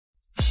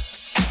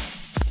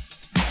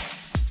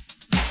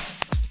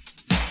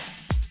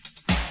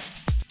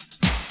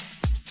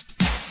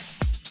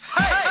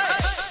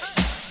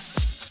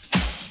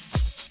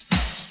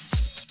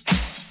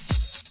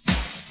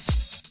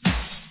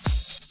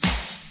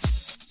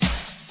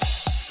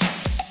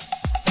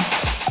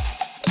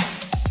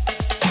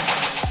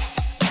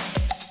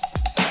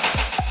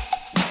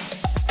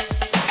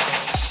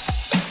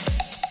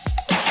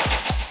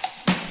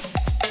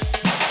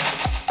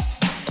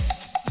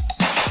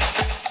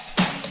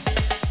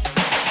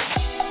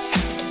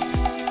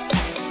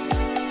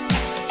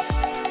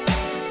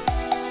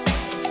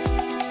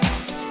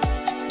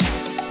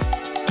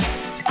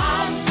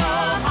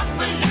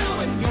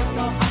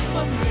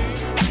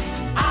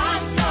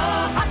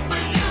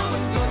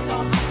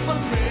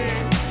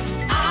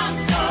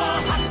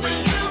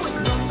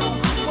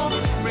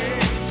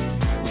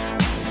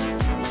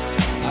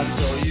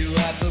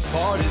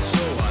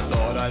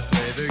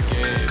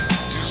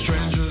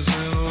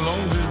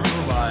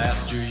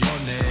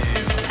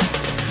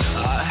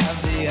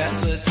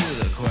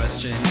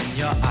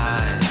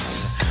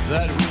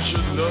That we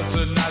should love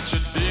tonight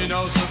should be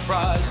no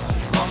surprise.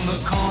 From the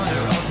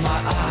corner of my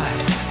eye,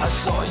 I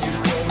saw you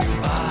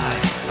going by.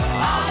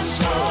 I'm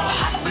so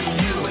hot for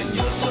you and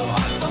you're so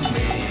hot for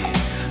me.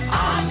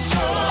 I'm so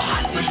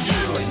hot for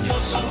you and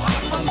you're so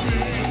hot for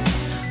me.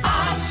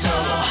 I'm so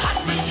hot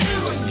for you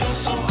and you're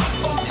so hot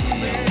for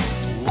me.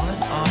 What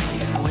are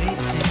you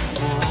waiting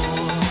for?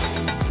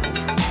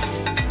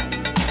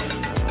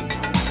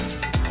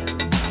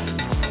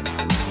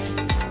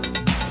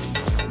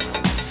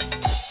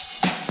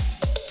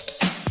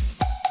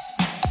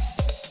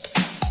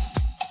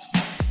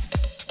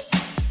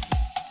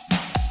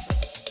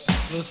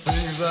 The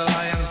things that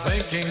I am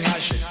thinking, I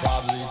should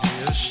probably be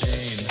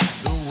ashamed.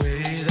 The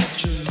way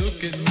that you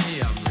look at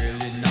me, I'm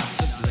really not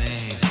to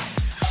blame.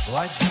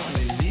 Why don't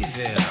we leave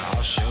it?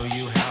 I'll show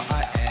you how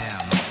I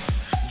am.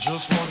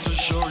 Just want to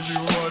show you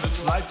what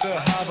it's like to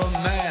have a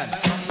man.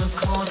 From the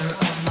corner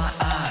of my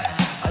eye,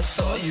 I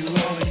saw you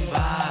rolling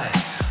by.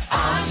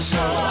 I'm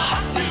so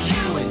hot for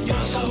you and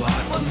you're so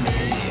hot for me.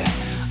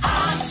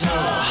 I'm so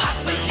hot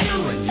for you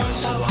and you're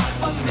so hot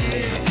for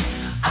me.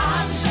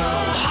 I'm so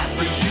hot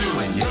for you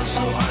and you're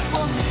so hot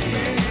for me.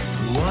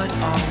 What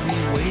are we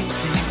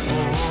waiting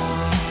for?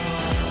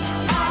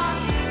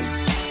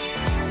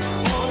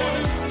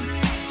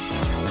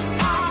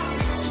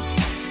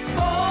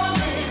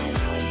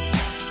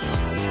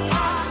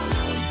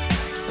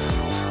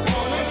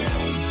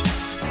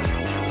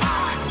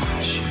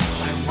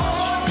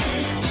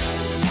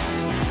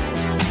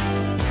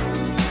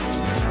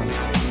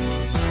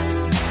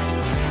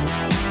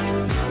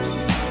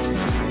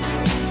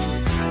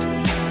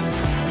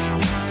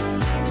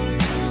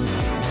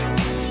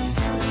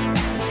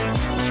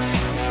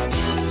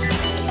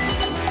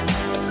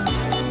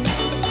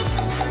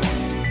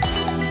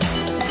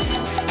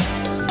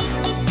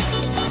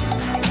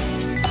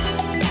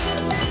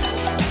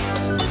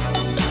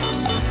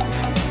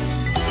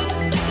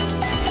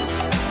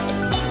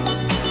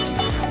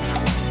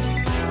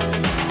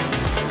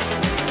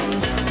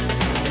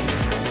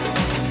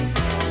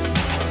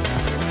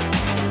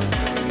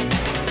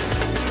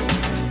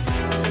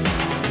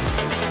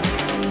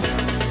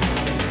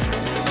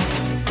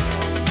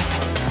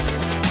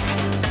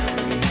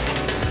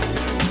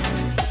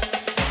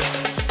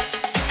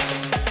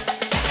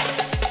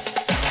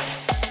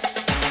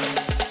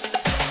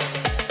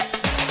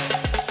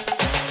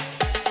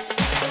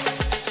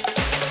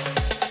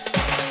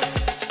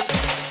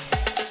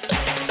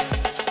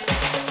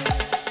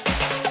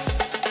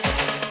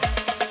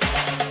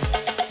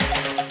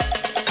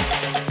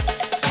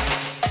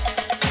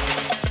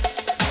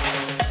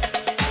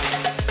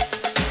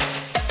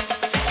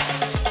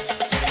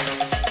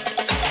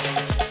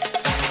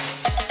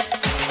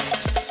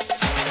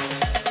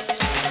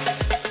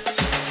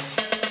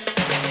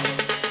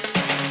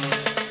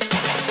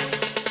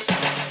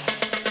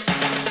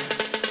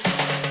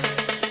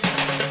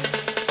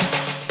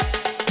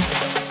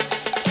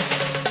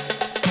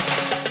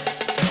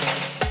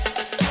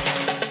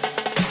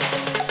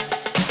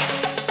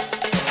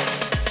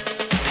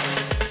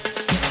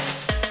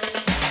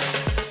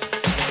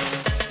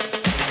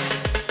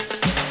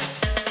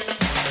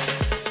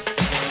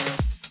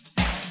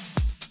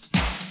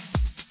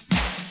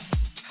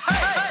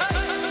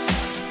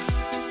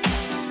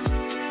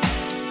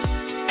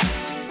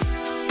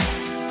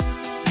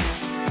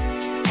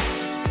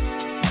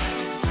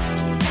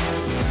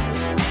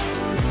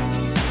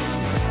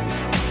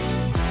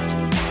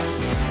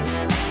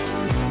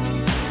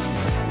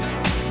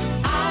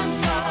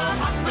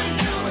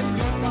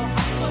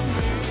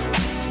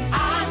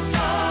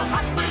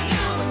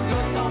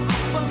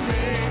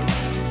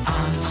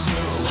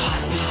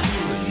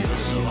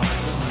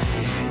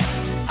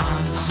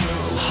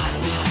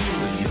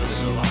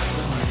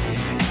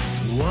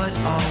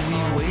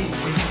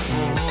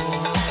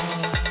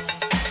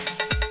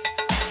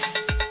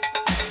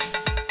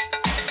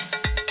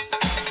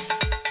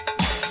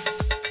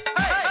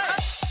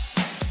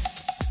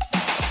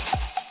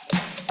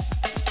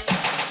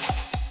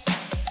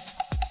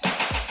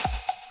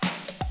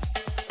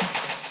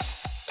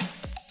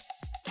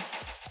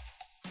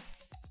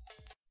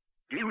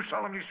 Do you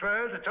solemnly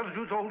swear to tell the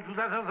truth, the whole truth,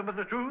 and nothing but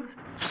the truth?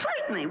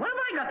 Certainly. What have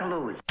I got to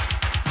lose?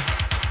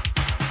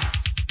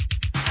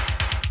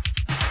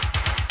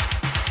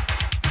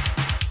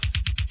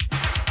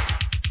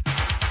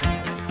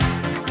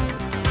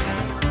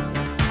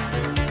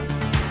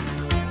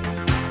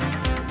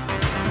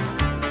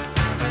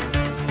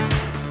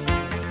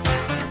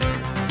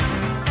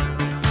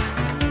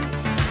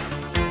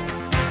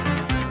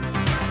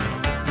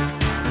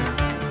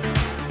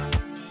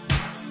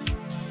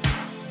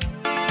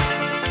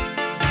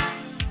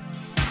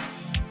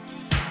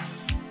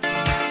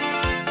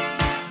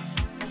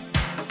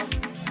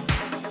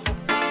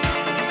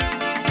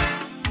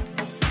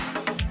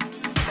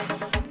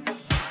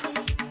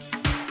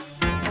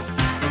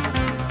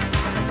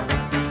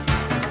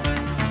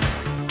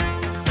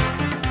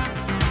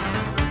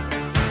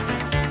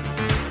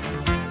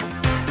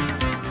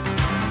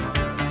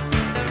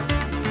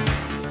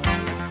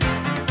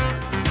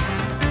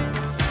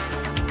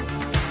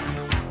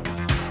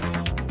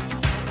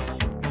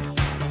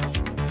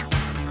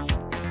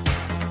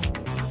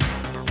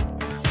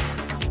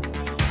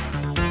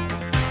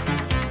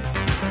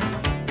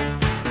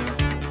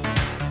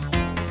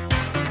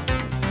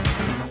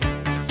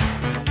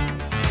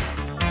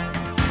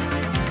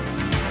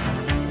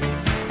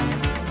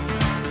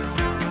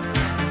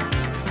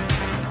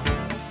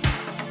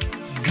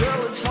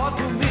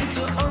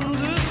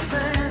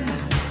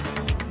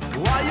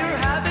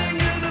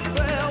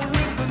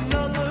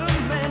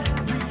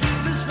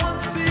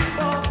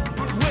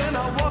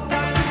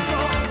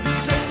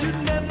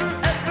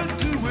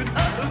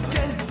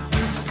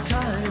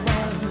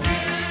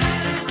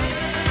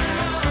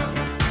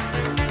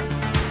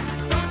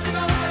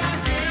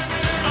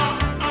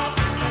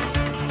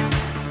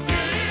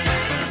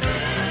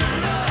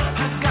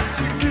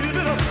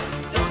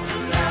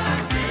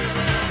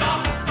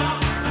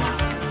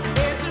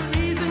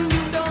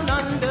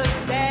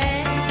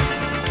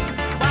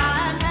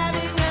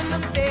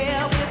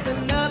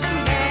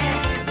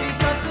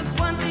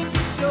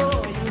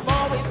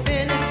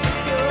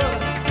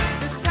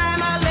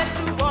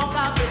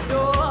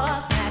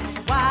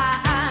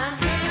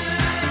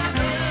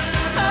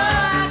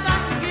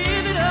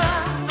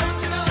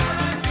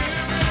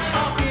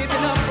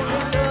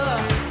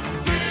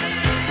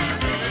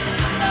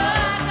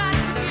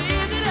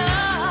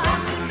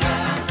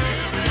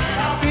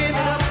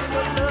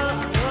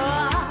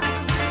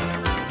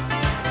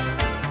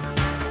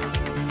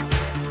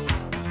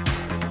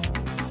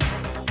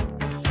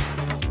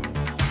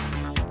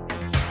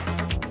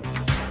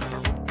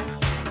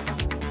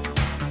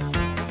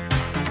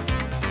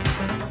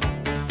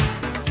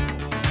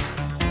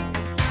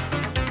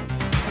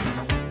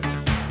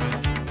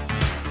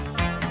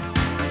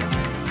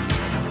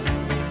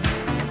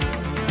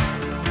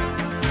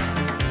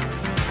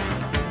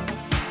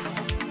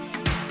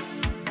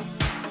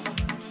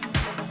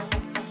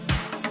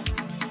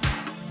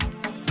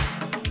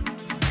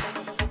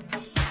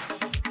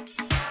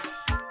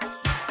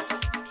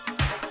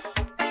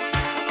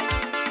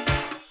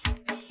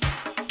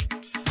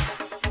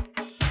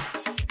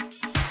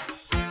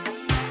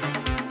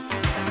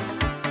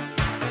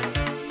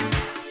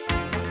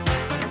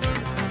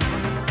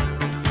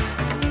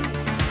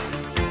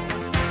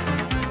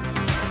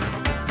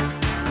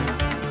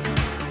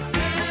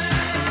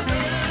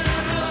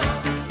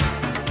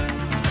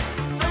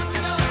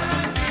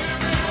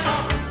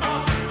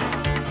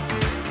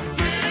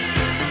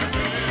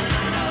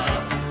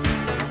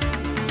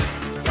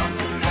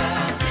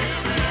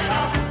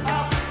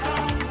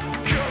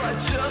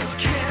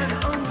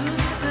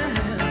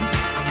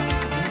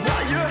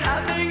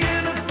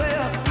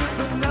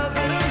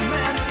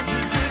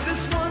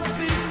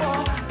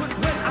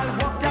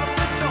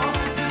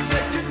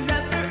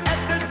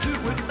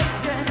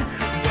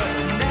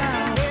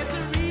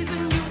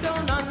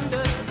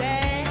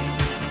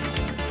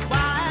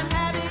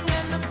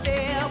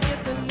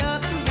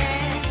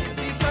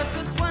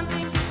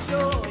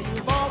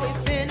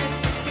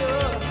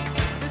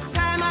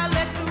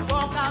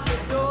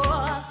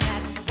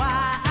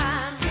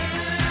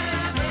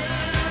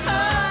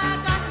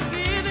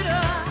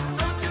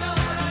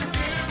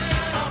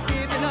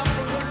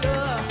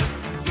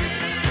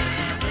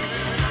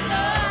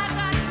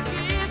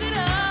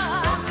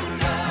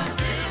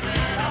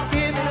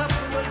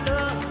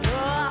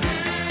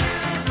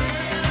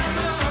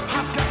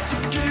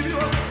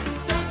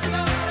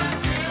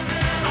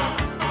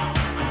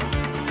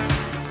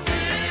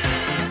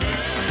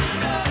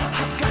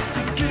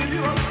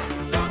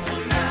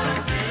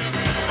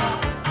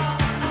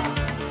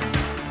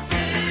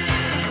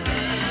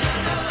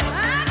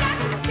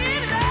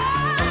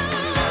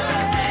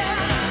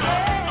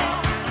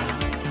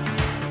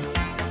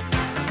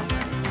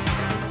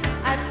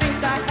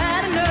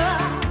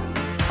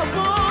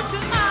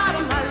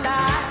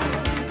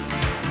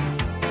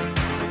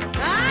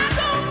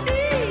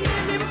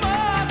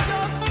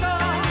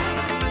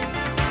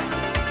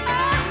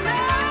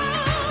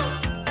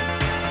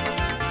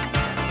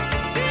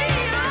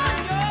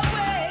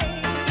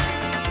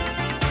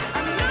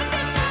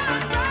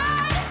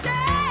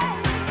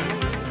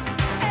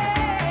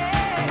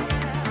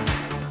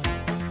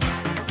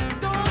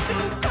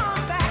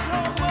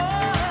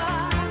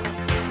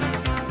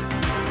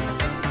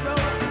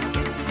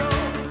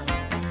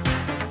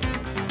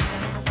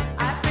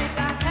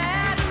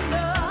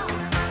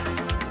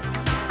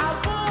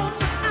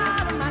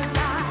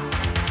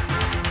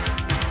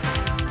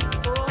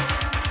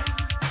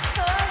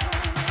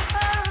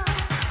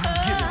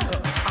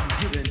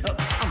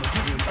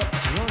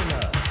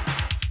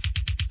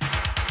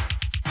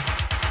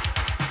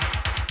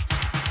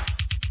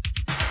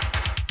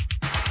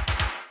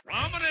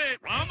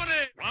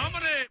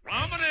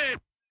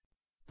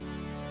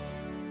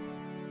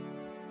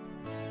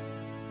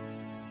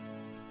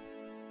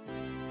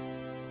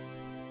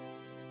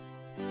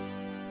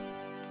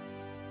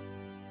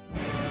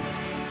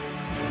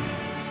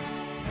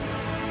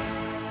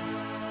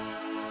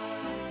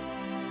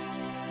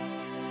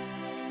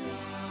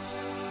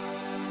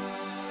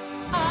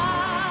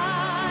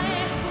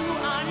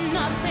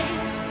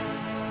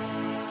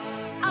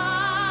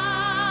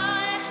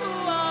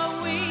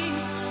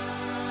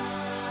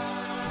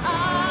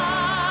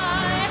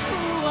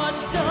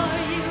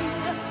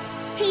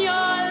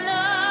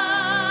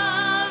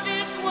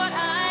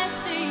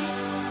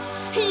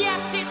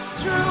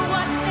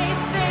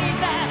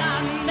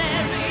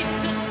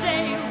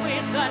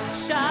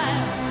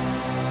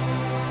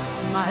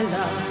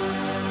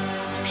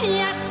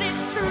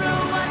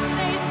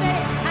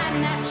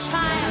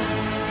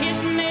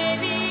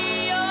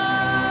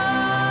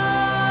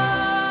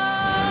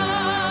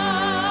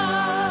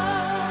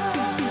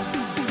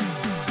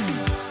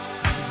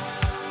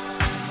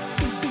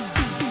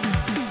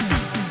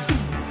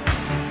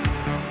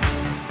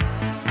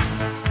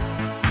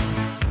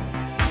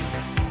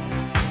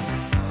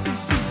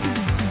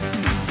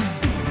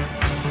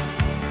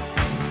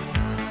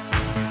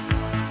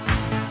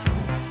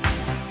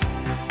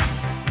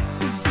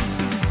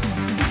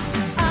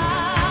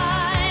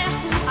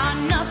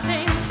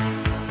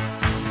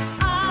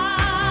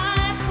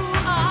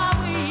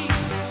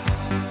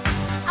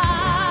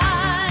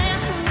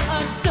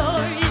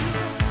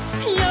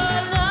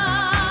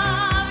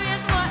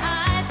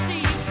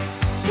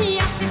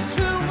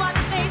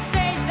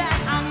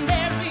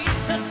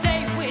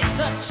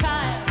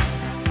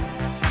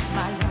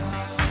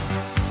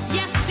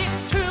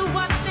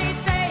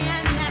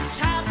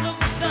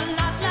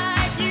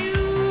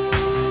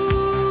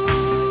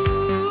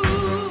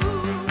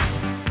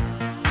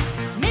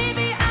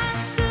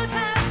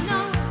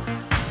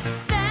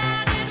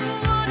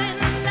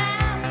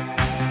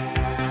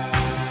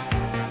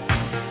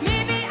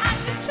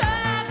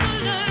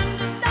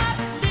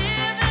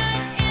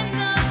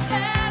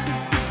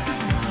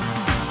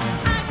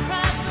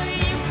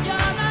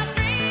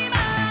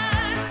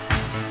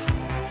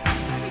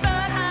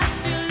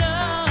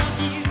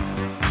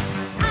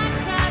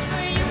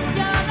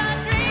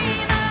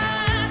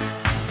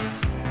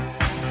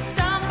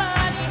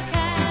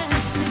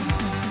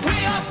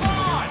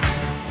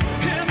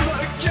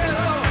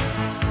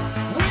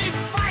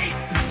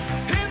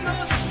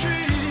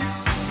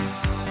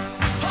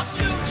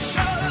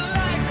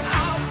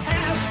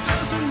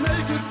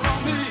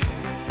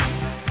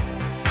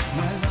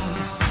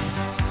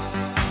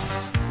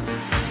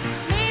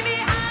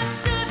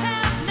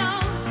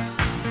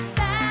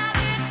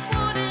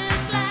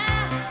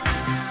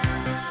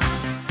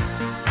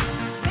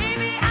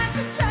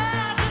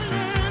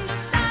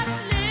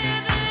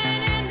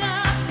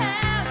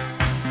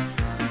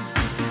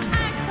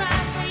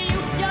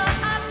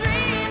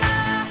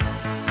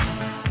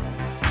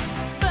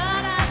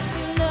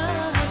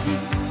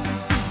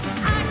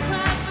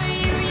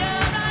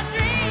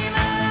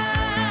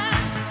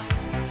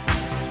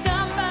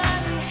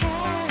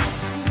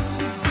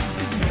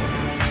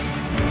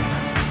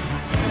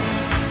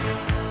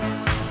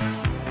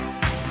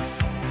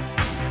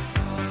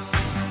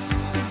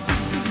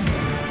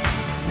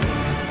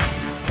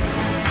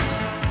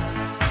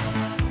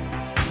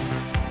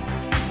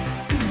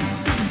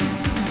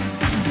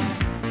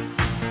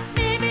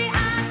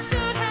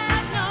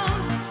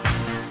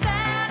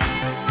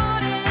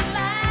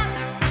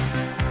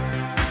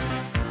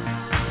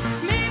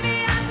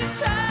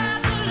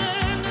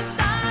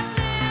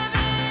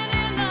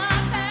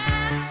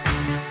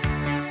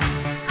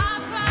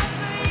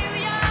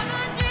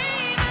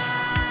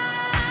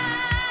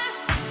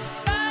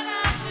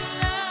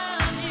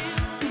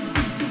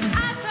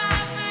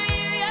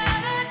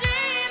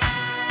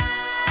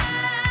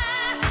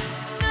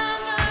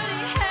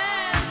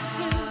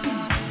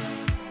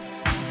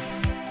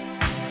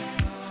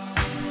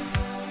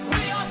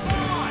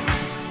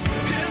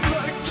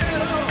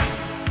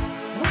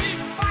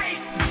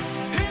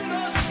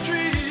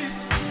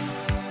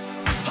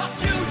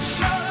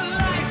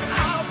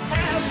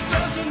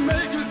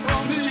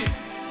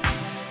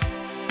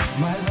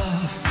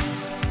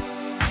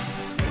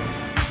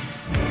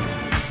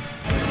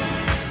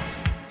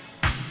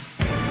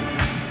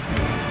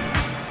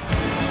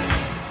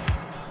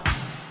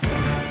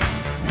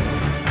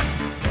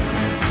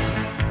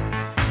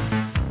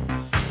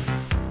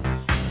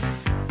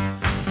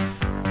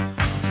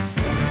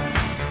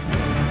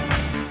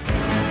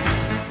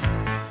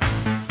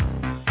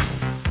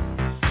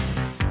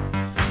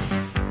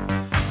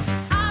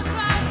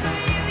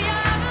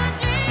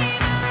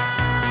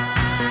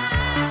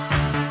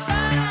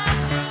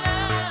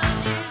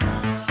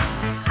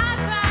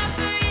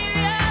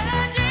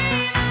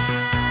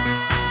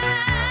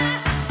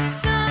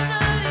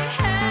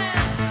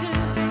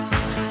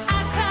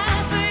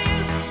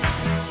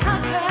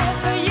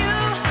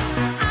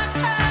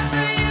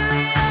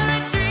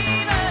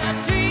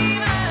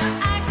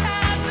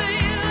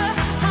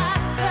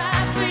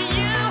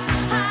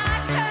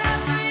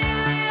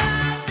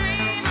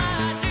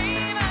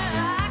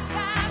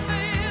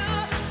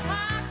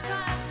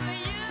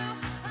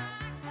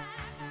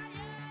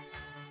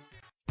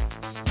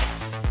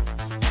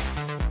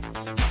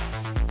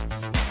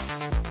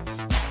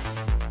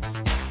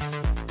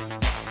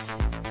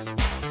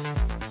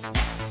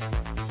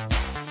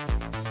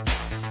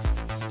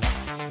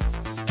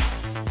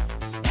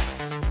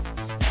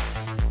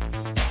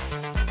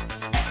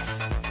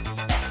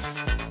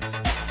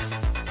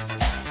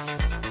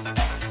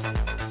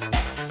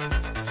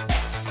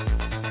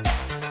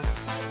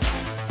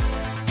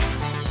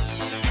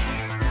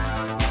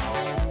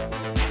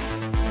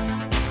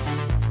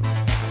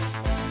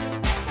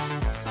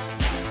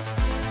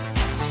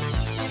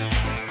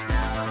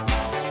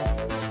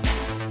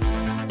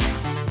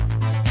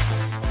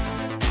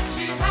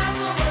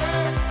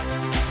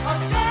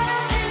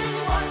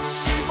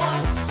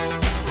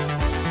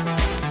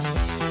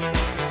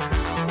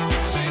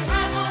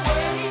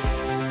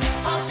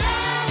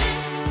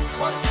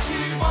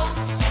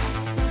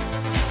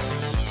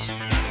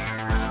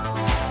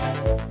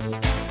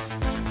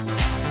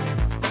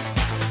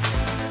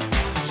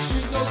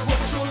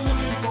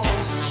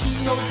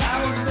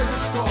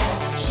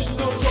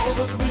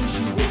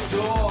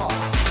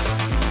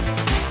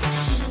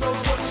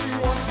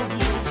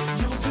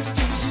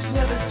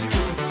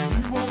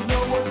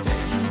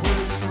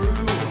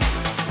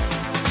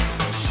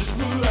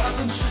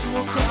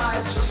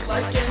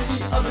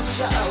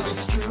 child,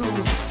 it's true.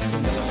 You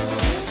know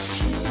it's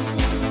true.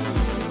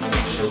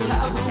 She'll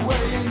have her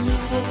way and you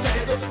will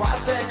pay the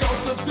price. There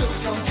goes the bills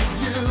come to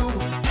you.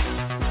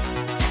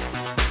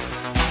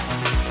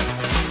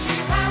 She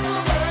has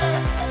a way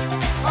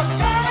of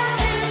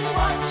getting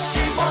what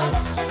she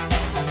wants.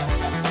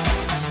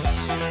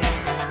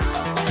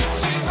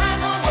 She has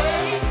a way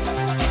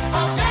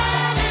of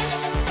getting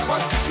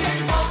what she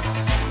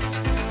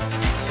wants.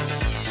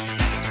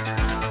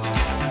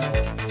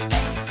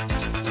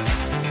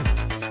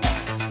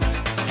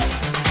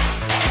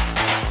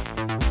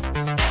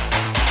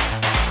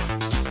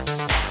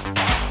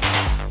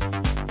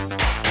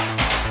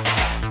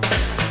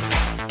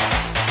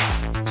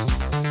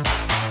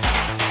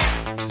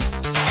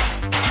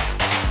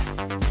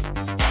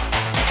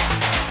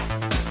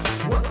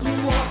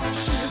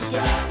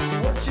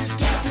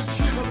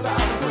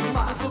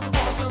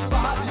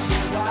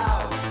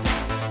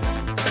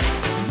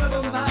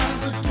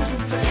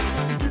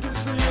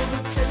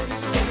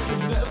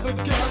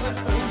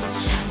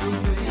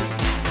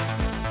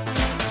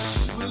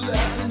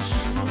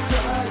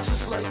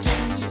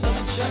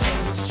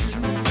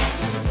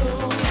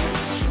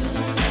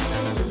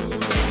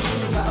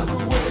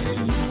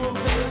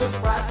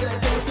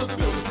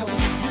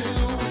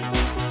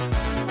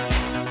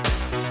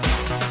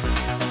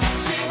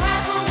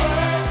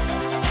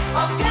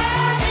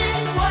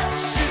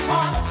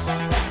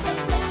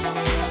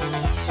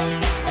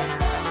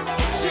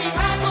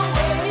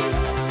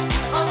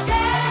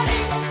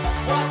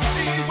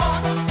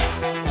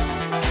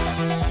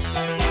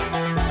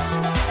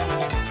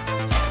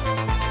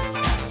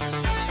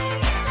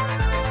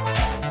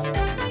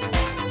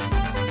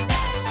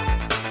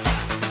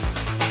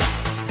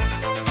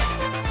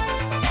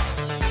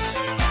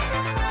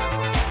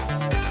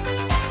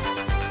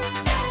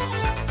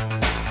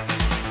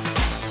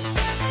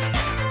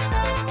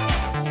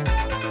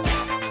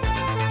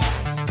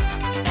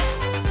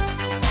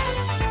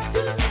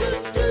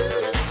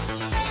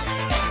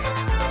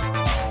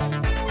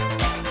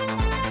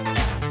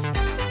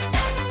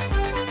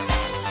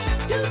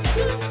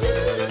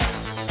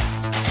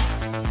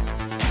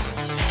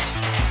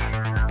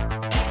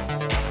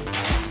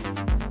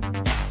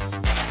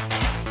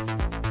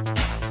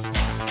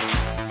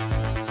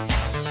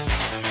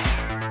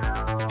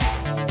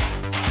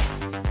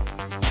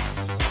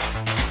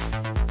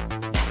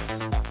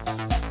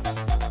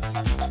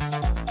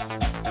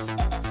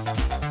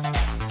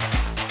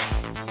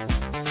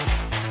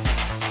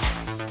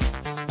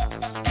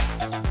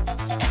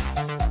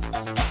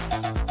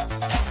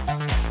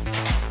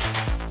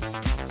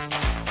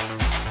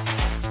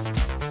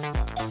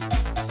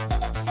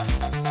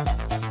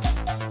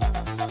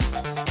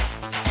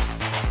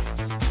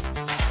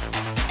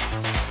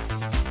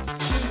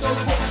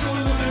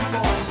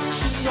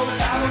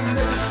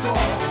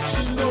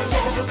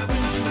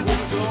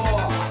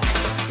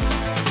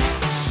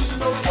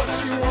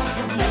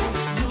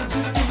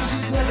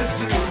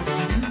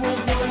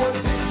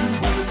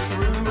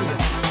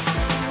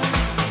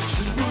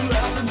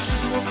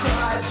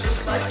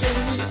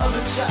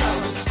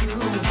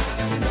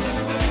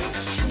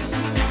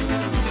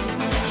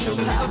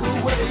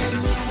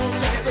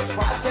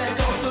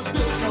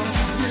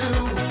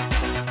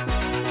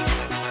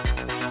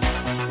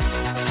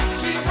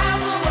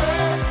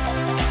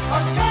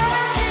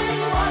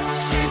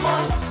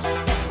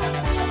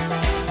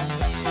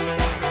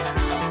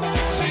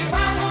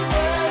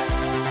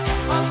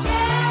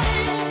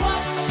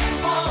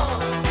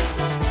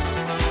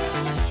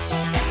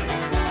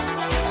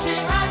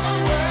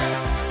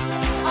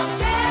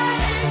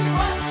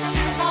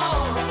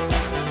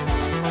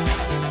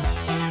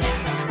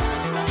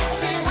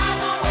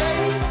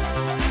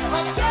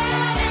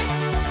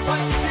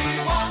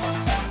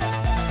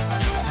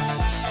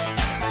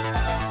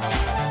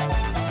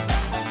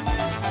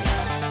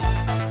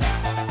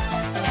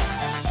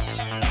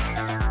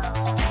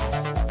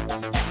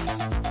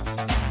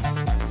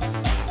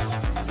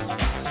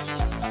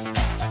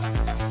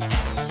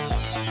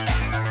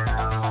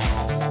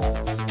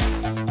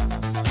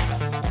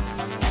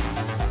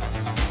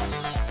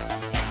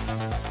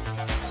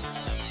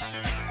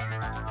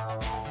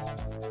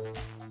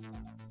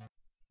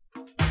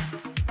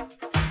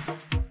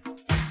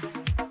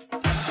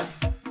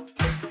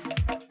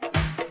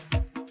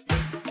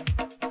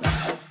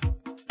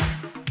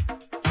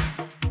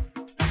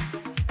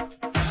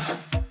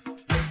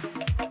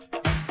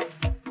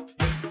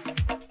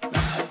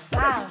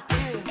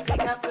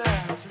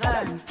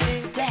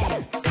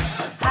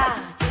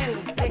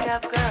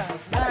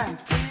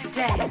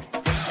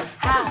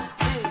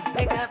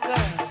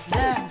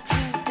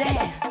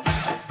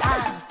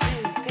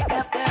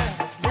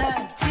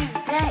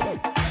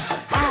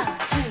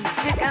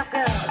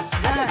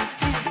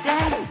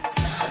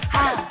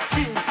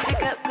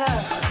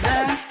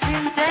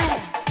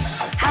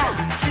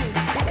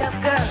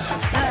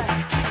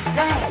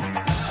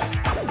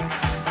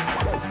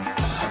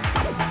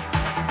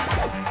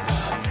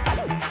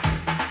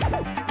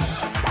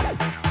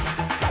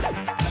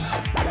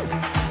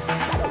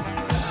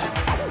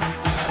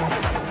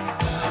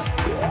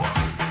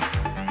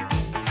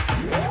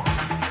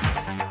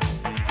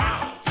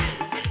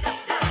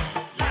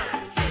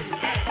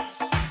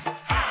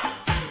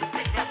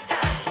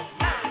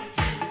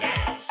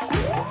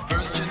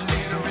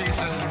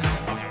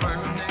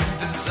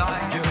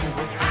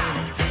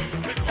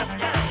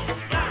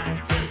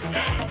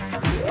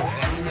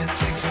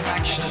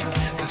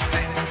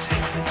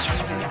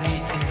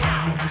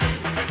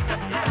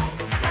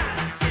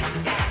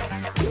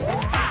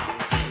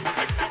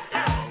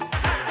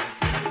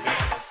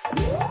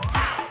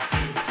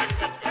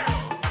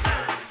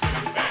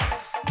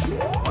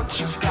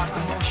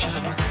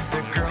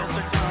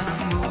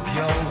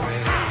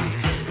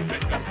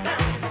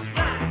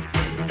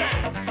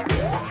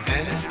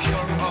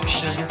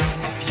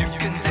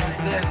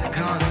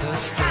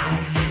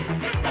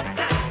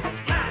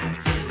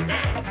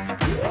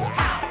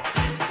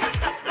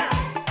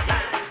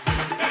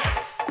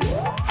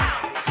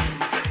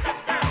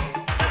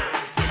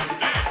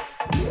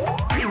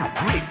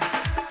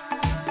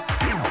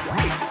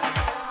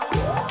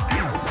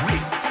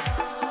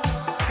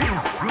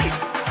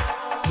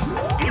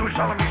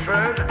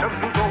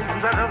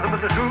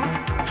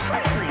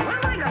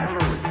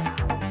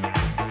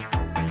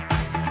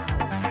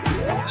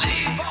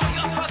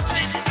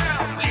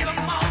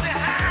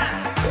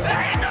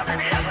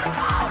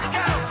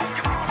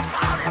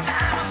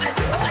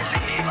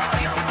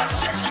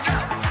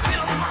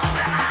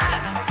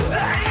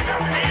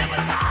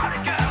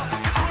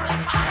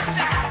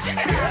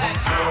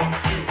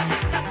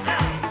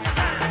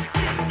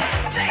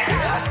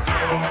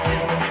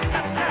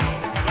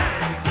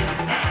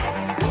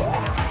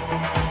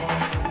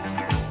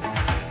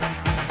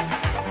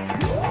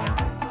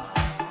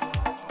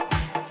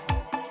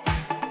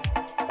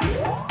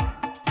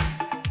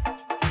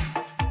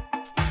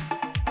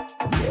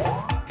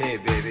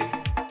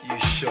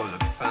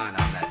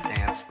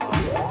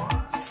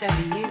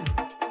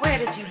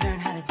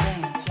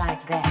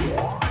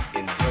 that.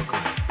 In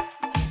Brooklyn.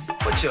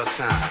 What's your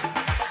sign?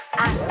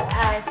 I'm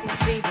Pisces,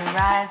 fever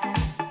rising.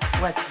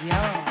 What's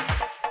yours?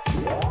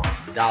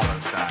 Dollar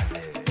sign,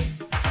 dude.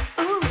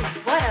 Ooh,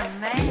 what a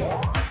man.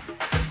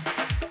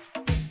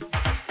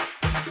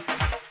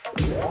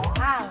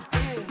 How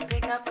to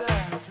pick up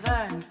girls,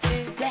 learn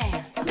to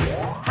dance.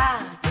 How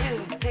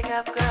to pick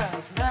up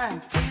girls, learn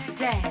to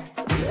dance.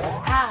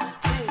 How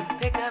to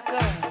pick up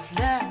girls,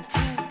 learn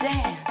to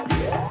dance.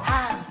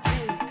 How to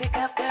pick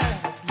up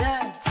girls,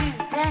 learn to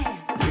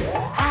dance.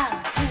 How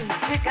to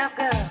pick up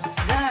girls,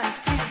 learn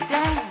to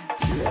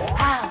dance.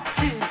 How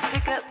to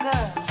pick up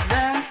girls,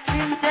 learn to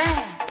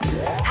dance.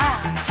 How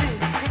to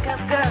pick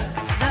up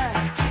girls,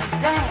 learn to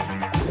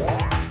dance.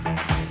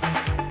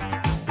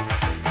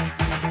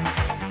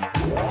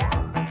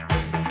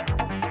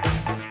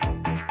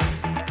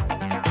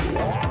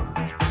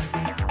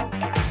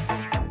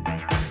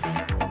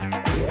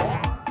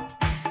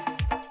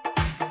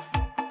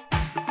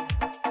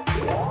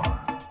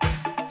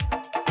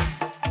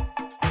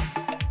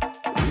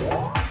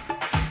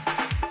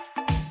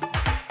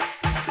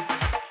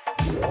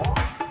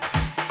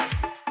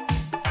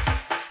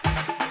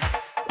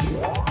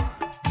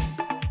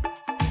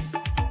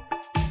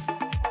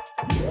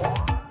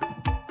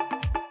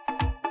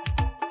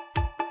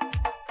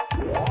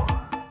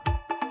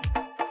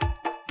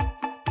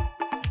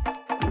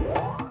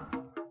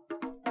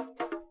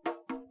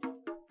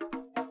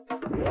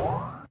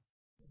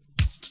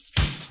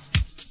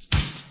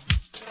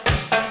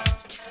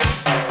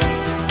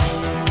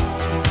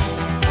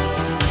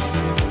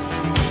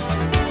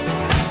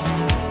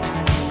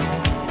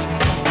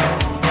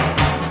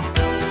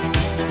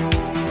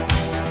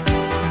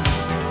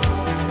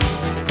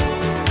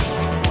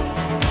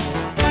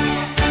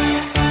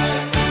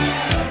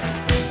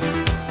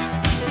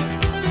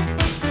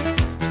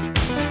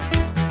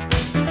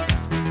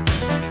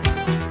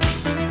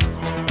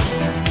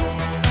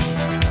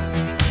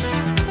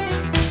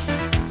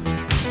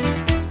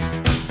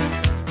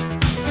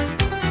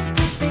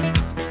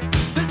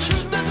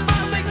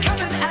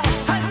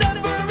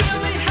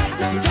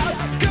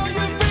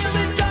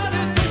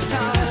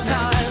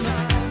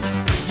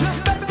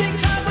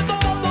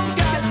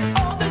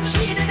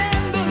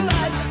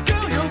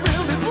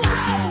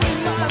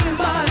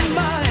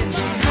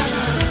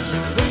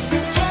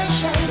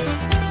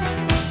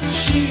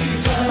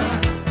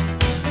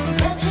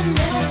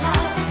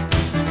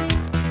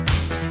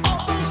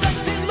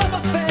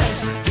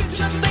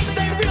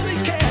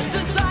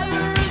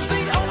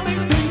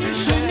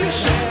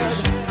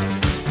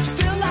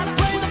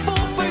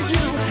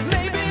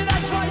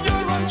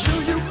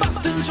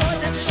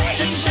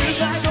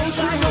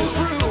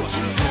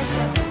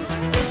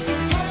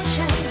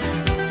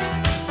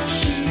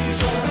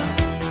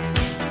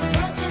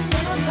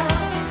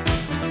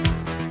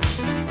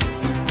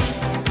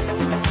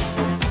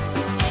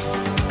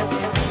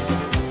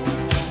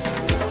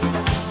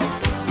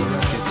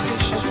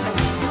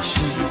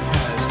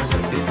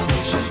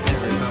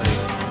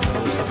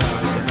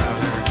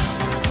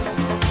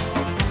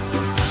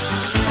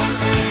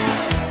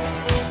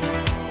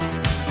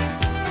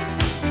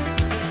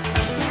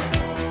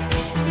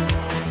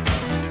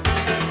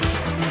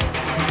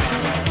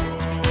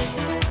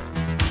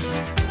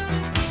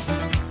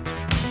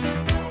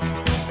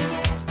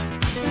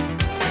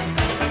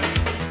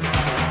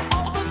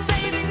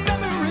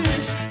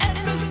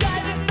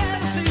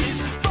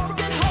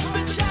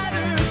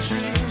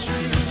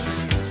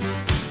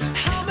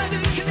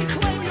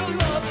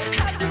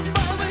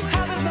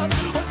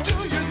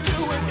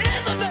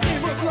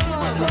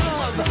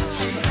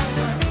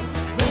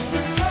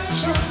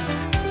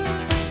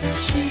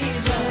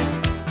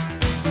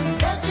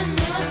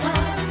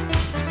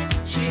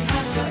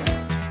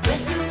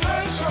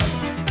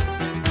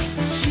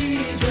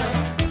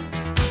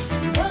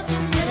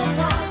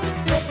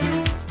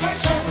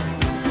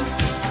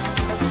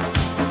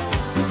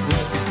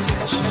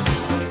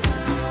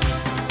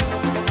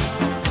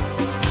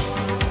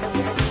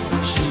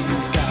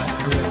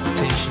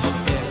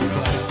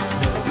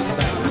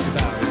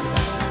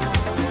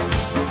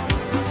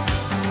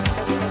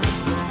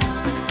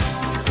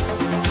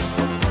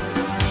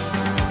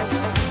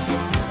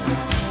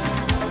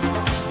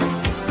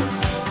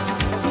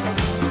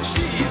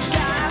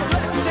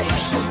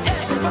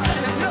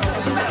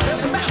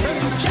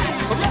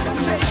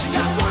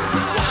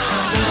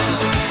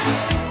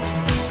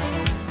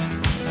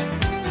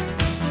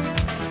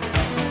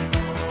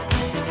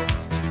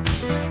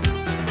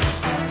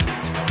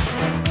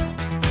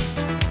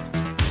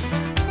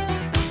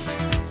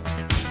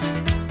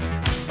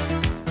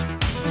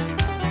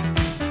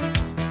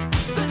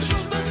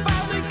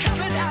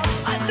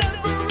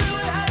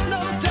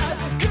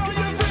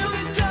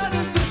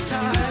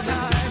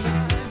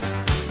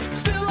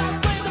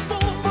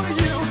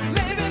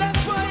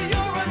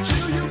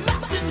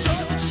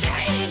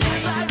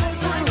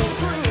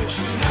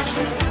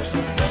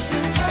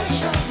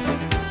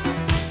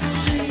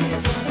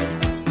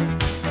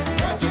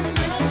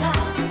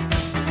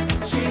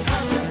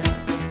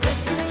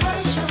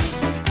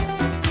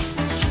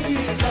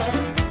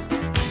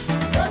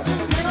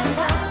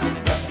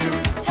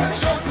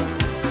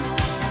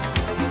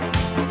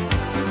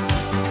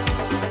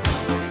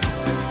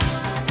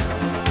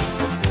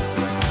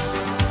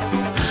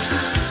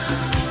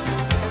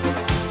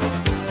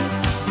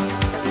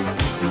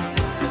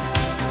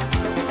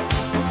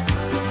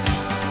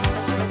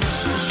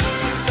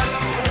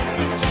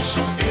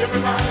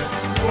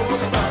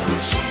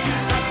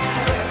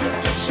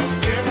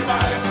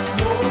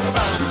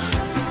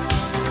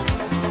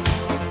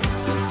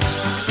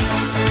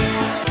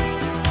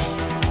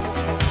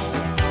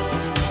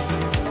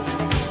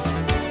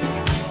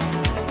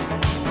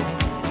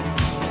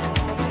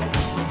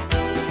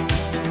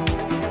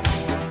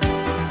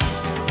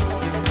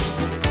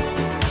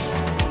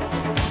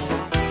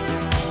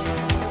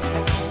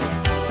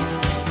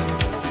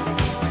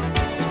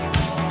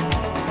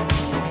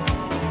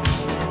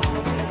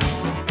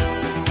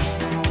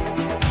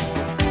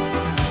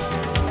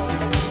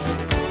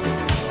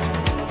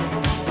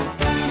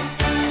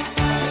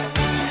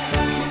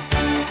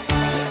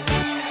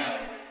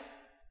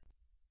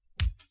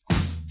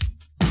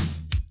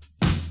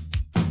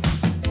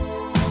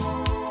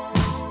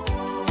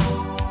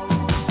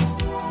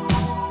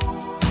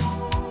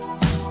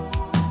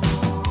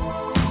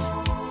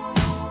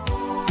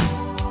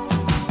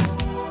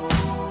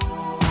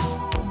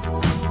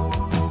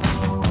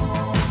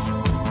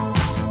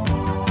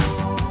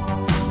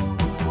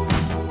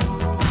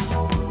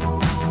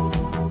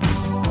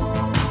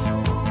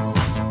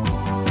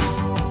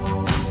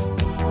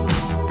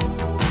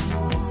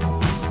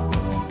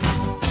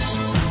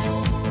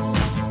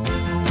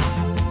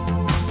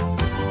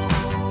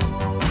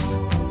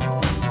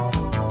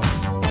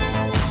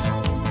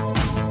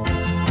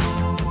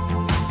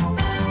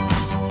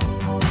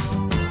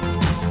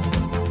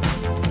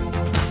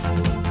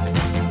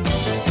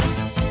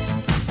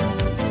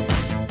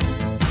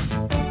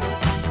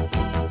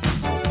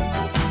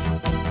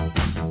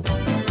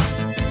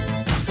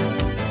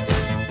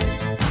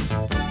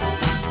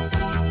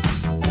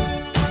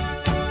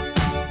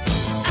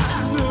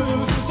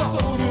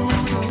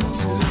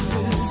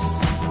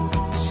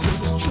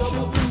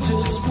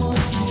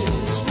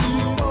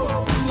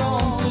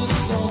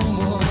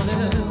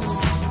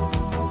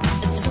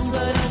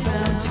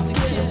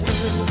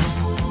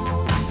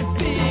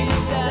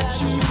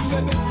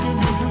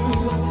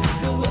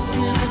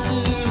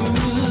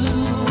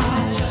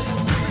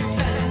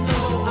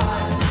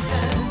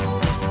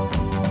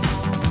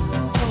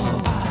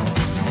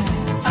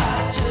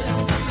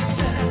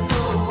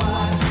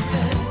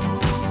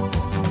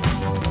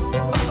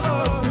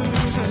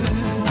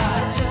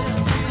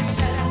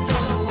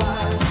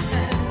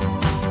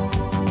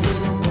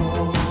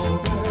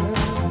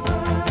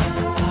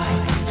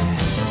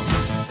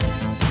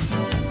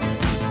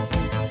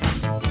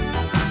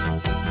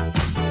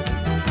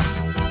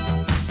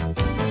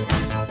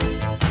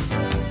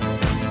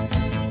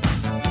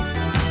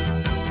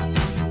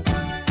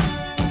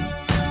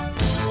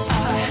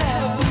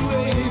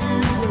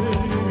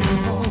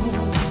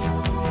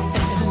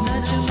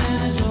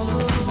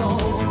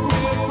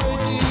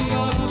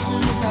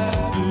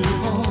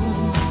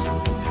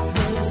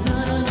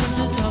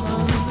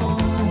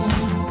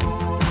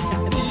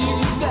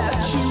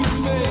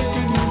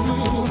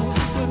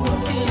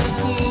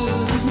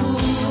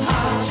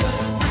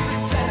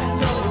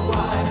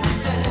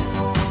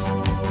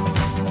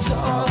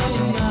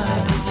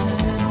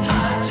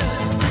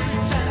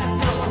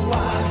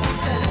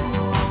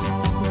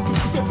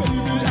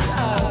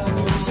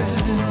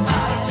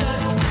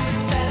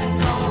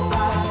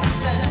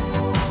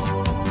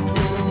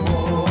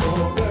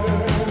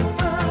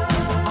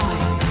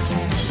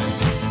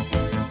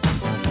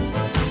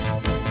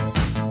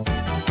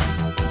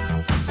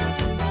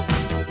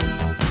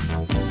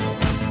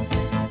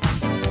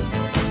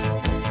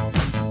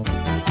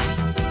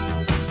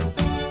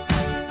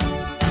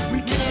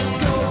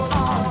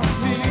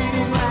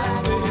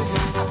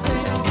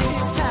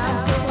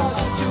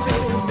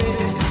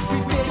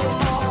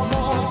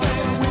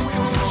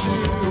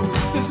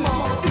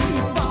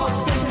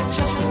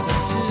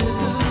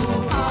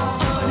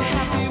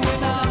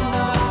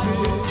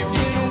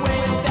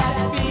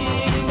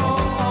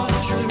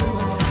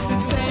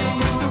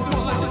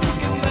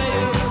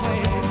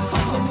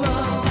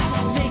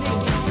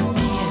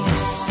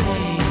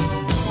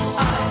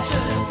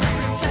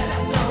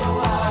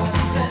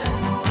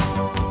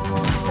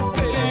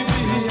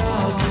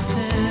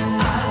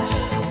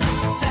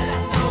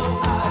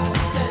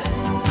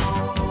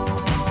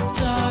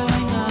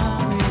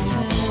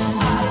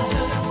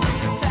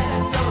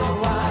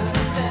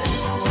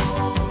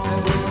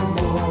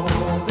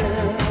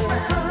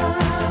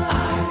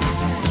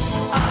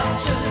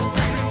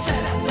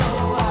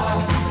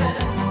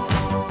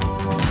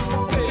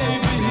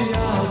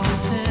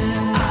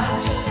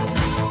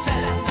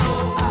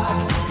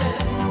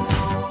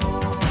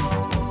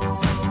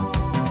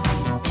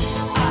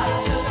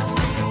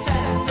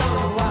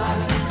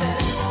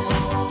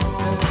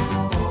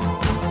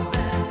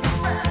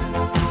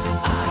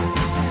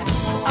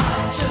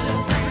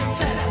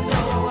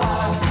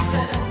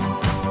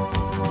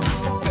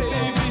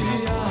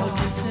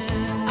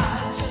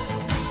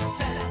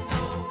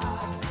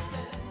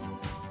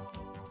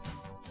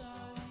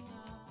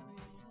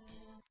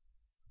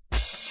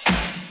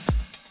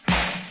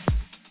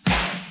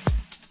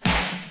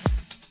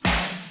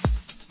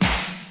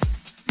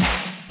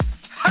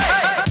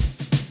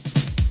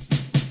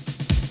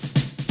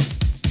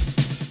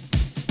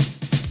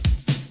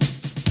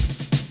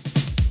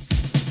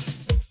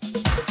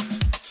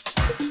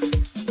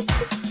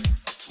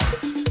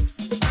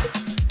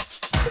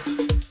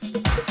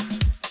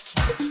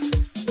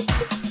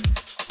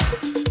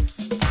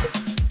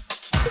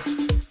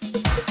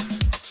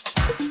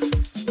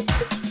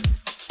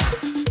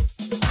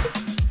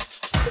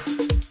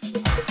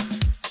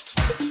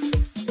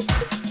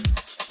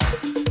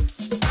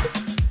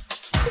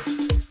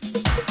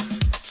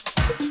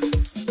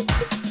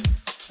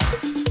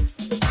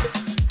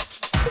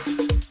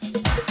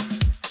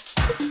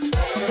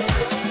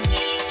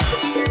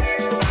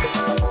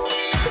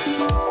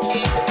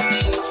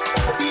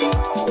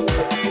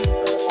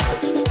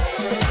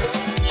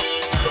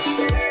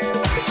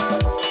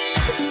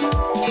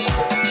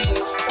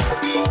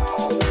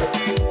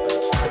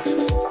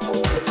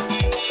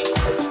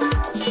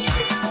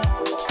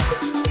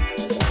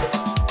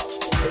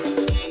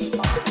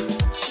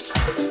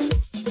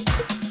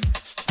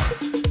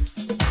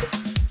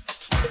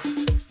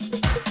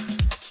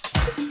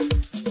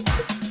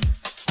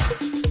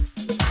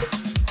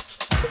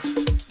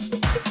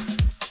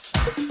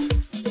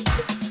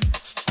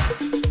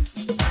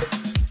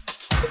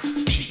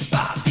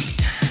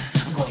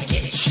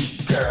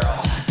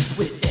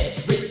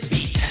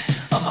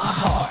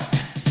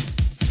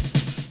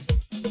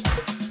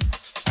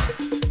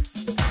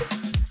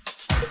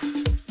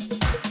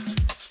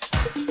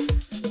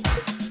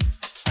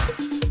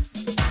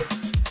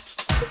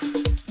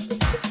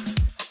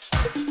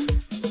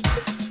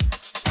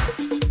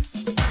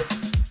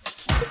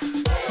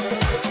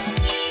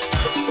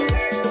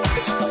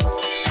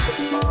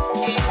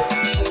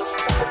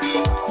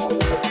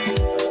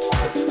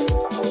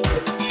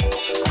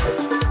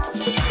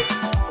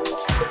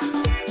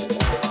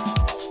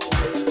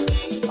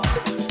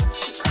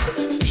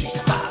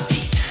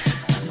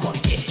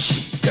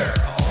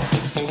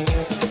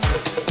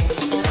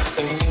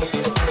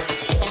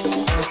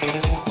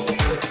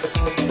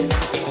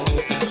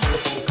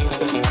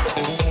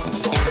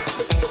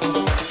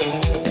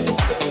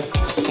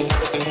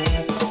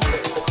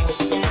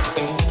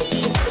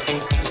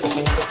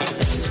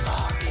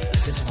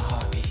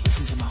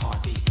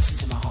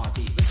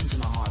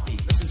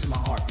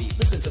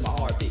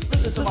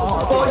 listen to my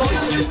heartbeat.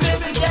 For you to fit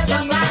together,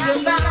 now you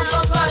found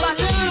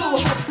somebody new.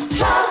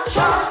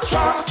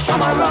 Try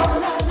my love.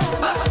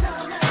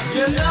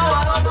 You know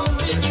I don't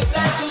believe it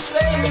that you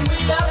say we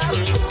love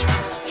you.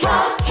 Try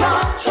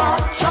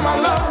my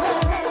love.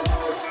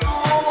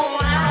 Oh,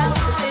 I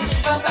don't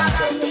think about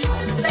the things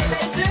you say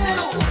they do.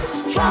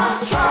 Try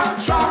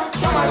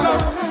my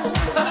love.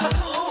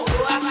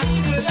 Oh, I see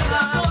you and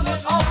I've done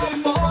it all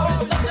before.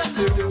 It's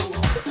nothing new.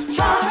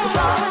 Try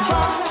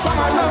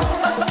my love.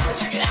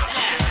 Check it out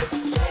now.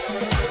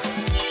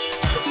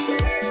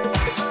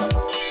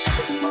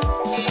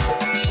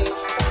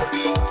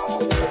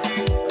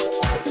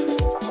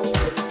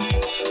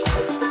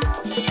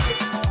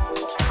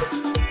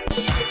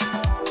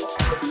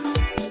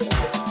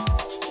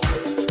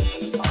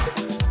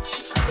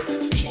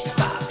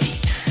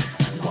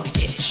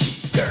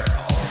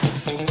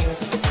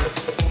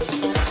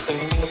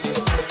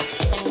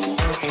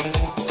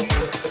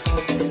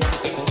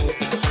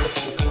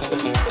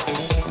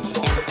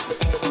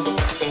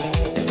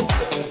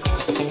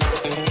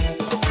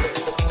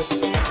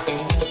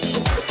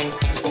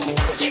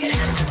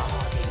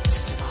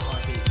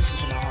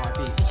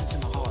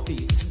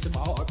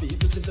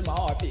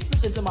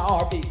 Listen to my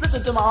heartbeat.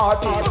 Listen to my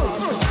heartbeat.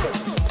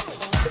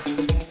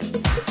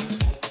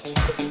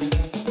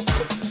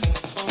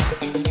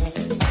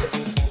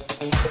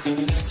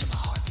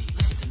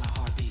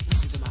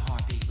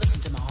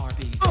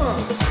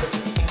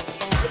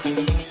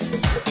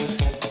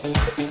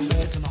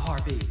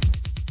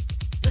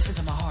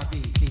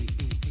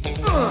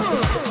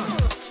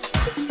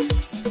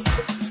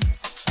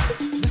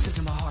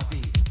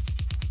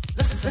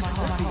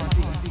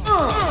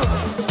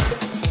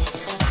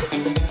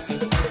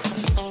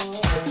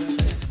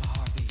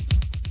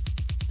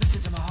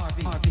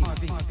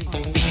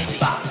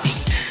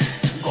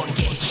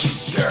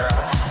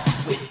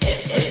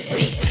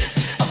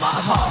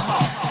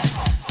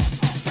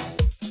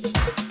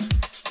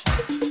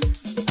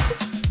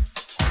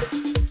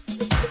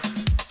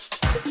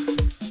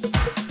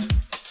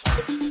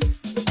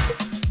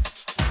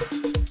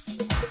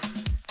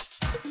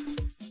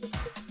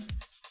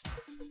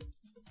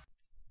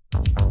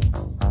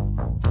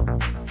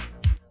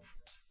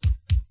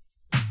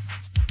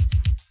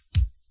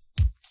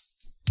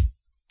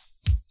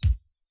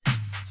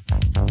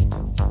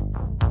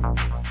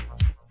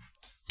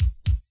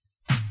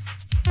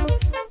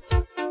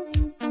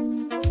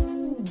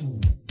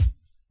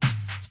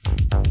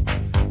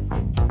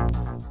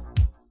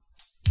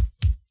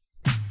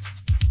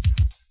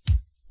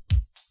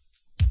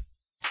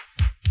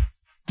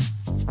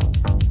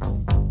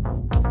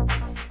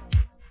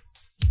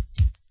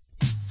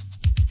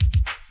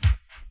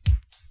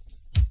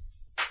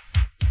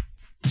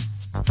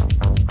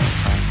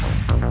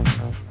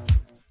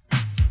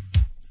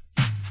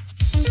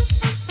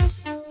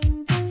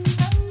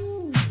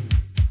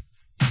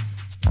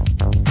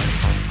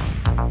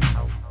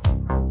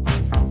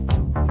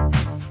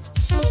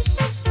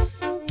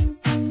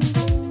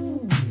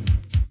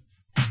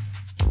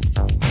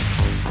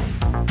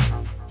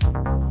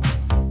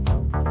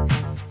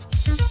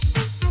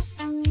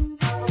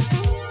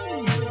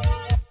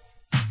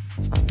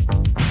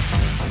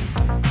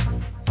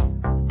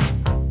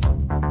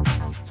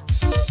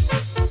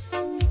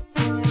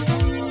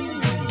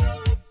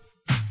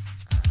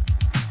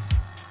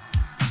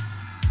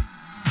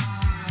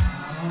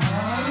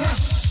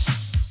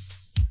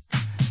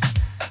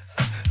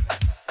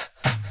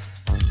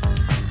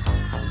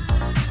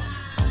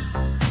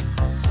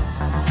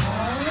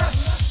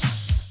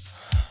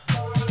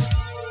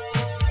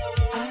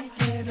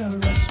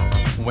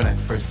 When I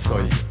first saw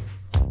you,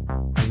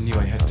 I knew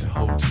I had to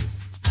hold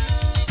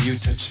you. You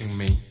touching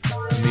me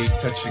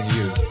touching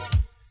you.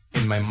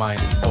 In my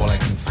mind is all I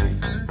can see.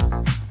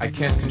 I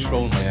can't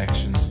control my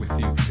actions with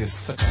you. There's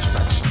such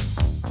attraction.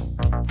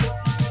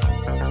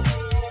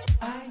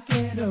 I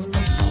get a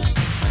rush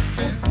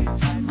every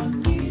time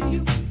I'm near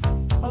you.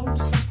 Oh,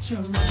 such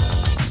a rush.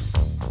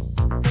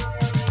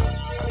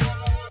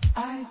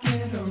 I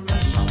get a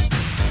rush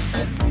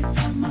every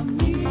time I'm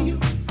near you.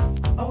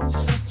 Oh,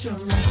 such a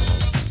rush.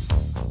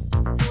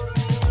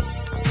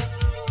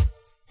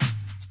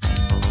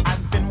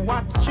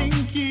 Watching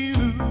you,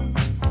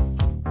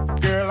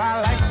 girl,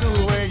 I like the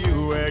way you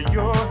wear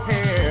your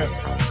hair.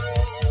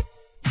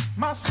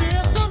 My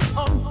system's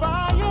on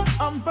fire,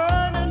 I'm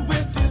burning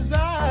with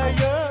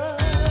desire.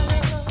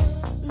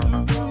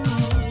 Ooh,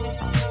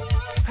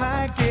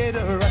 I get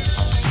a rush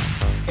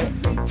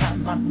every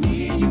time I'm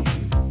near you.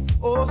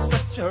 Oh,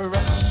 such a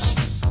rush.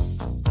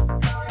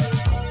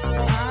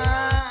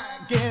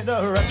 I get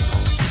a rush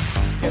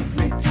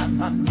every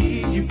time I'm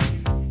near you.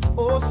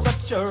 Oh,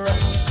 such a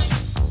rush.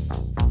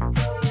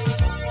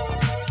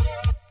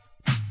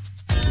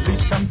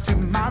 Come to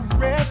my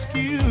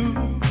rescue.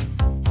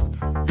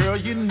 Girl,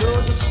 you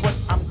know just what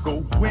I'm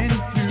going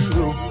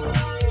through.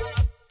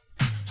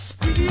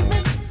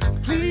 Screaming,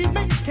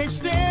 pleading, can't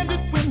stand it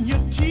when you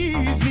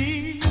tease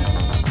me.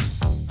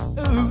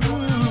 Ooh.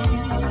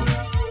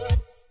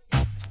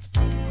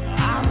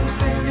 I'm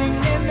sending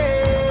an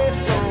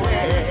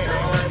SOS.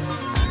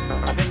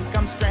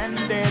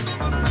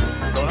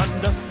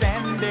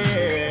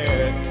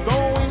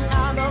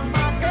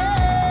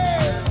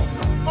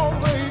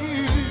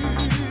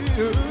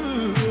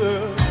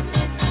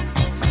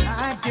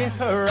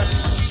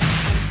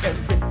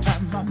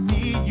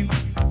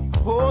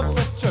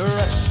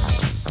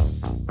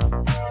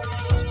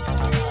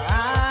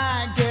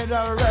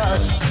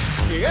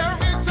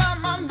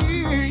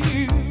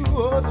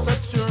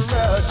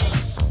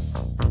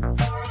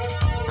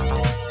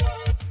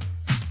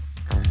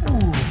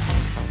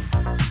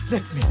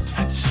 Let me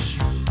touch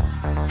you.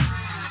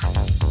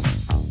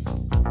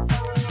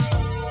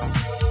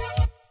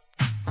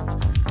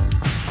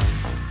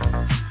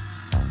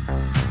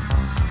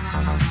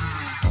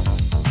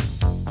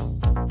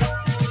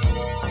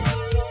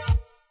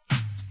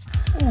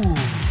 Ooh,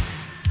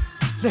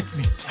 let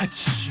me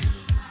touch you.